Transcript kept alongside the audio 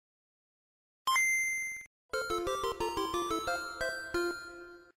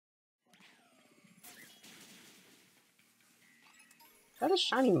that a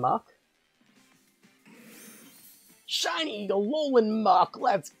shiny Muck? Shiny Alolan Muck!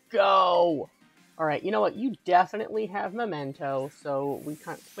 Let's go! Alright, you know what? You definitely have Memento, so we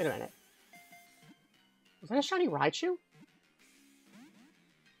can't... Wait a minute. Was that a shiny Raichu?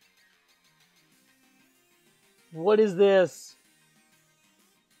 What is this?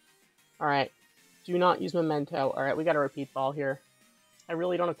 Alright. Do not use Memento. Alright, we got a repeat ball here. I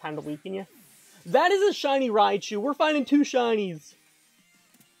really don't have time to weaken you. That is a shiny Raichu! We're finding 2 shinies!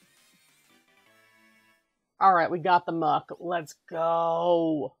 Alright, we got the Muck. Let's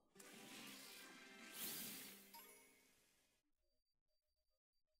go!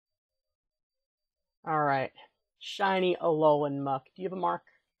 Alright. Shiny Alolan Muck. Do you have a mark?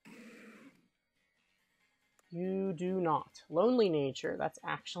 You do not. Lonely Nature. That's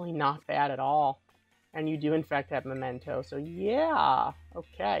actually not bad at all. And you do, in fact, have Memento. So, yeah.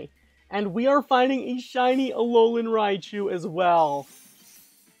 Okay. And we are finding a shiny Alolan Raichu as well.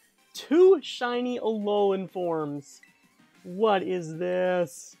 2 shiny Alolan forms. What is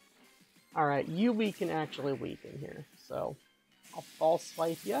this? Alright, we can actually weaken here. So, I'll False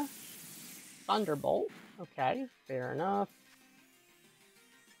Swipe you. Thunderbolt. Okay, fair enough.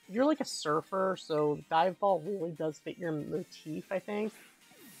 You're like a surfer, so Dive Ball really does fit your motif, I think.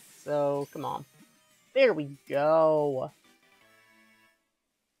 So, come on. There we go.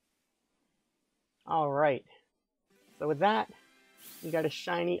 Alright. So with that, we got a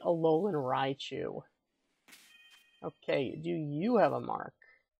shiny Alolan Raichu. Okay, do you have a mark?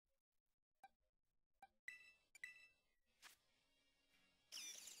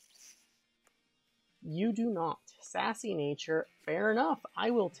 You do not. Sassy Nature, fair enough.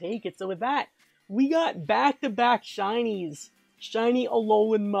 I will take it. So with that, we got back-to-back shinies. Shiny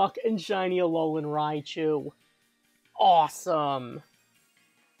Alolan Muck and shiny Alolan Raichu. Awesome.